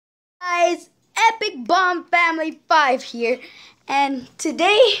Guys, Epic Bomb Family 5 here, and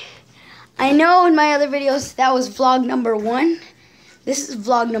today, I know in my other videos that was vlog number 1, this is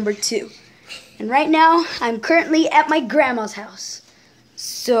vlog number 2, and right now I'm currently at my grandma's house,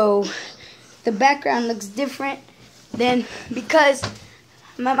 so the background looks different than because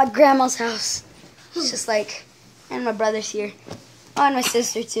I'm at my grandma's house. It's just like, and my brother's here, oh, and my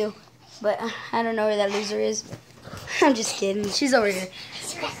sister too, but I don't know where that loser is. I'm just kidding, she's over here.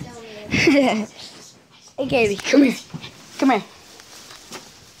 Hey, Gaby, come here. Come here.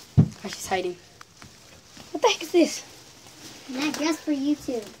 Oh, she's hiding. What the heck is this? Not dressed for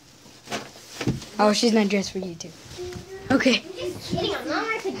YouTube. Oh, she's not dressed for YouTube. Okay. I'm just kidding. I'm not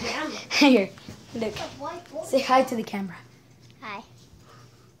in my pajamas. Here, look. Say hi to the camera. Hi.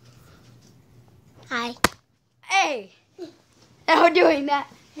 Hi. Hey! Now we're doing that.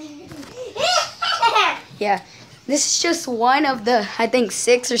 Yeah. This is just one of the, I think,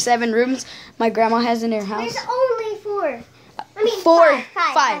 6 or 7 rooms my grandma has in her house. There's only 4. I mean,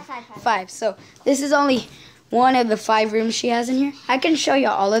 five. So this is only one of the 5 rooms she has in here. I can show you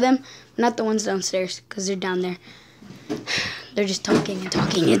all of them, not the ones downstairs, because they're down there. They're just talking and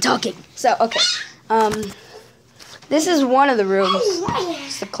talking and talking. So, okay. This is one of the rooms.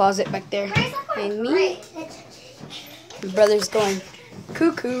 It's the closet back there. And me. My brother's going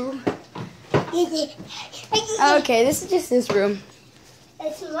cuckoo. Okay, this is just this room.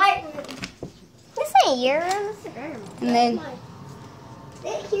 It's my room. This ain't your room, this is her room. And then,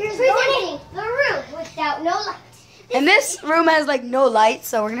 here's the room without no light. and this room has like no light,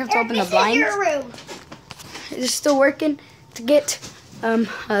 so we're gonna have to open the blinds. This is your room. It's still working to get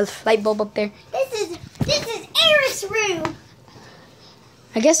a light bulb up there. This is Eric's room.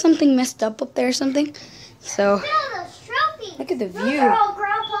 I guess something messed up there or something. So Look at all those trophies. look at the Those view. are all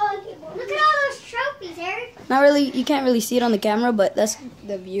Grandpa and people. Look at all those trophies, Eric. Not really, you can't really see it on the camera, but that's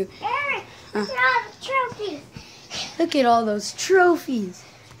the view. Eric, look at all the trophies. Look at all those trophies.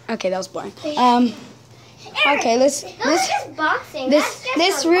 Okay, that was boring. Eric, Okay, those are just boxing. That's just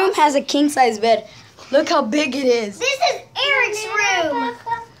this a room boxing. has a king size bed. Look how big it is. This is Eric's room.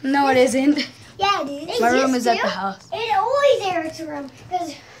 No, it isn't. Yeah, it is. My room is at the house. It's always Eric's room.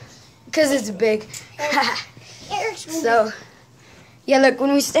 Because it's big. Eric's room. So, yeah, look,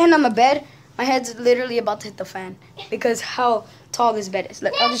 when we stand on the bed, my head's literally about to hit the fan because how tall this bed is.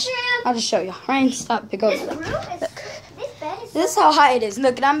 Look, I'll just show you. Ryan, stop. It goes. This Look. room is, this bed is This is how high it is.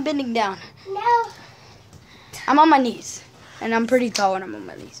 Look, and I'm bending down. No. I'm on my knees, and I'm pretty tall when I'm on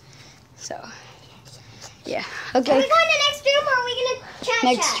my knees. So, yeah. Okay. Are we going to the next room or are we going to chat?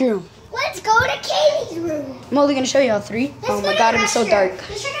 Next room. Let's go to Katie's room. I'm only gonna show you all 3. Oh my God, it's so dark.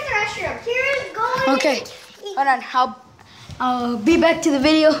 Let's check out the restroom. Here's going. Okay. Hold on. I'll be back to the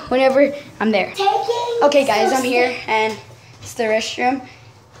video whenever I'm there. Okay, guys, I'm here, and it's the restroom.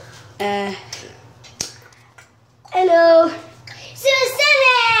 Hello.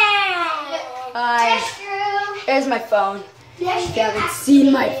 Susanna. Hi. Restroom. There's my phone. You haven't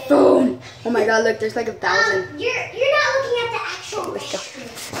seen my phone. Oh my God, look, there's like 1,000. You're not looking at the actual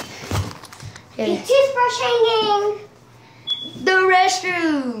restroom. The Here. toothbrush hanging. The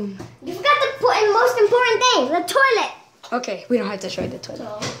restroom. You forgot the most important thing, the toilet. Okay, we don't have to show you the toilet.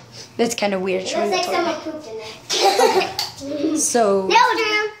 That's kind of weird Looks showing the like toilet. someone pooped in there. So, No,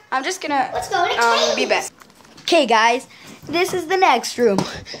 room. I'm just gonna Let's go to be back. Okay, guys, this is the next room.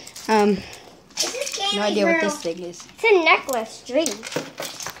 No idea what this thing is. It's a necklace string.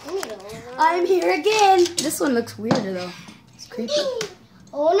 I'm here again. This one looks weirder though. It's creepy.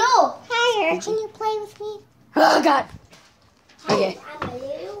 Oh no! Hi, Eric. Can you play with me? Oh God. Okay. I'm a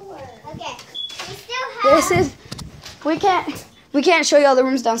little word. Okay. We still have. We can't show you all the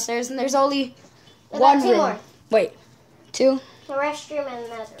rooms downstairs, and there's only one 2 room. more. Wait, 2? The restroom and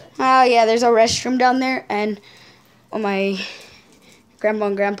another room. Oh yeah, there's a restroom down there, and my grandma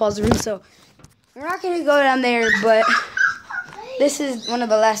and grandpa's room. So we're not gonna go down there, but this is one of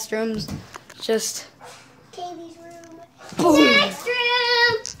the last rooms. Just Katie's room. boom, Next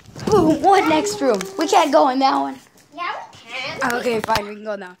room. boom. What next room? We can't go in that one. Yeah, we can. Okay, fine, we can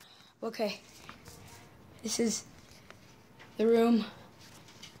go now. Okay, this is the room.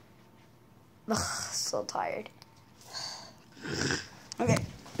 Ugh, so tired. Okay,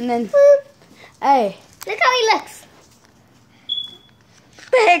 and then, hey, Look how he looks.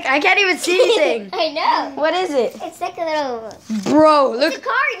 what the heck? I can't even see anything. I know. What is it? It's like a little. Bro, It's a look.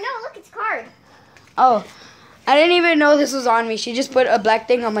 card. No, look, it's a card. Oh, I didn't even know this was on me. She just put a black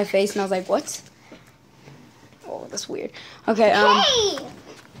thing on my face, and I was like, what? Oh, that's weird. Okay, Hey!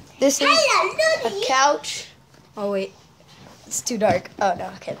 this is Hello, a Lily. couch. Oh, wait. It's too dark. Oh, no,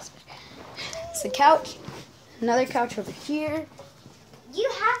 okay. It's a couch. Another couch over here. You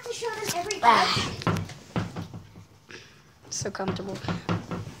have to show this every time. So comfortable.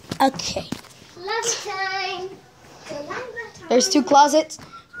 Okay. Love time. There's 2 closets,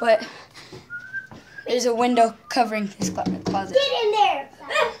 but there's a window covering this closet. Get in there.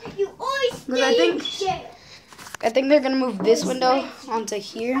 You always stay I think they're gonna move this window onto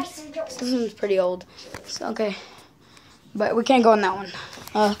here. This one's pretty old. So okay. But we can't go in that one.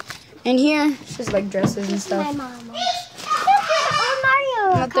 In here, it's just like dresses and stuff. My mama.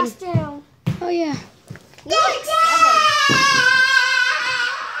 Mario Nothing. costume. Oh yeah.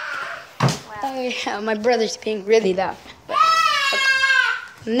 Oh yeah. My brother's being really loud.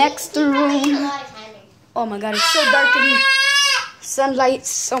 Okay. Next room. Oh my god, it's so dark in here. Sunlight,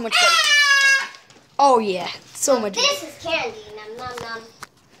 so much better. Oh yeah, so much better. This is candy. Nom nom nom.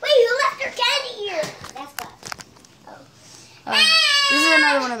 Wait, who left your candy here? That's good. This is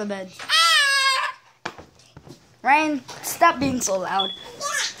another one of the beds. Ryan, stop being so loud.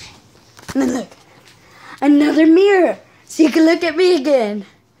 And then look, another mirror, so you can look at me again.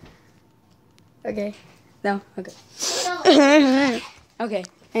 Okay, no, okay. Okay,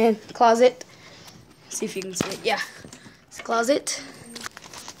 and closet. See if you can see it. Yeah, it's a closet.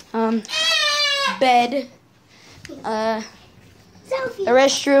 Bed. Sophie. The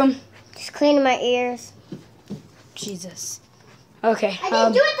restroom. Just cleaning my ears. Jesus. Okay. I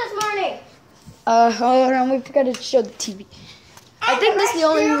didn't do it this morning. Hold on, we forgot to show the TV. I think this is the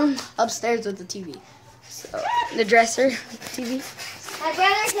only room upstairs with the TV. So, the dresser, TV. My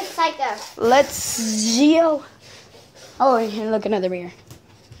brother's a psycho. Let's Geo. Oh, and look, another mirror.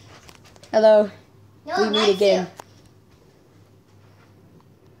 Hello. No, We meet again.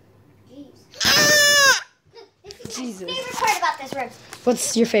 Jesus. Favorite part about this room.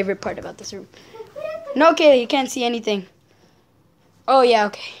 What's your favorite part about this room? No, okay, you can't see anything. Oh, yeah,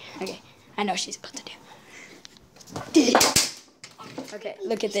 okay. Okay. I know what she's about to do. Okay,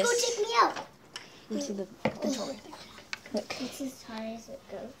 look at Go this. check me out. Let me see the controller thing. Look. It's as high as it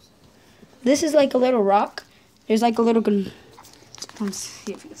goes. This is like a little rock. There's like a little... Let's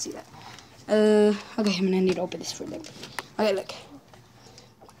see if you can see that. Okay, I'm gonna need to open this for a minute. Okay, look.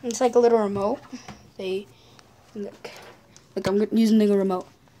 It's like a little remote. Look, I'm using the remote.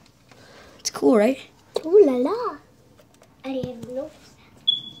 It's cool, right? Ooh la la. I didn't know.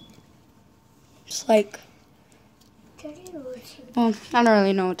 It's like, well, I don't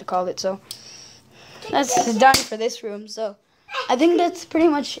really know what to call it, so that's done for this room. So I think that's pretty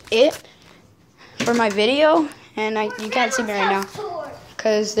much it for my video, and you can't see me right now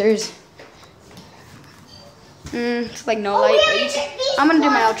because there's it's like no light. But I'm gonna do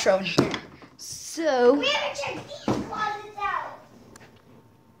my outro in here. So. We haven't checked these closets out.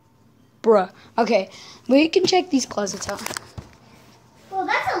 Bruh. Okay, we can check these closets out. Well,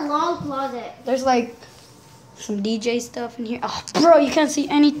 that's a long closet. There's like some DJ stuff in here. Oh, bro, you can't see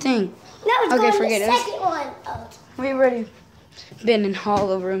anything. No, it's Okay, going forget the it. second one. Oh. We've already been in all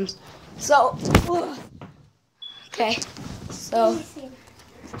the rooms. So, okay. So,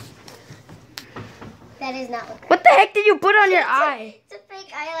 That is not what. what the heck did you put on your eye? It's a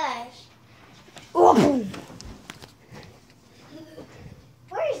fake eyelash. Oh, boom.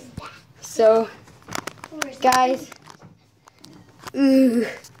 Where is that? So, Where is guys. Ooh.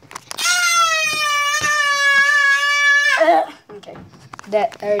 Okay.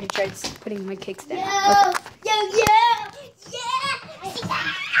 That I already tried putting my kicks down. that? Okay.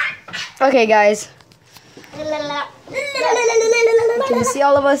 Yeah. Okay, guys. La, la, la. Can you see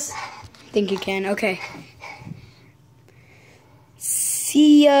all of us? I think you can. Okay.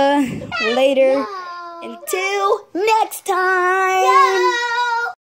 See ya later. No. Until next time. No.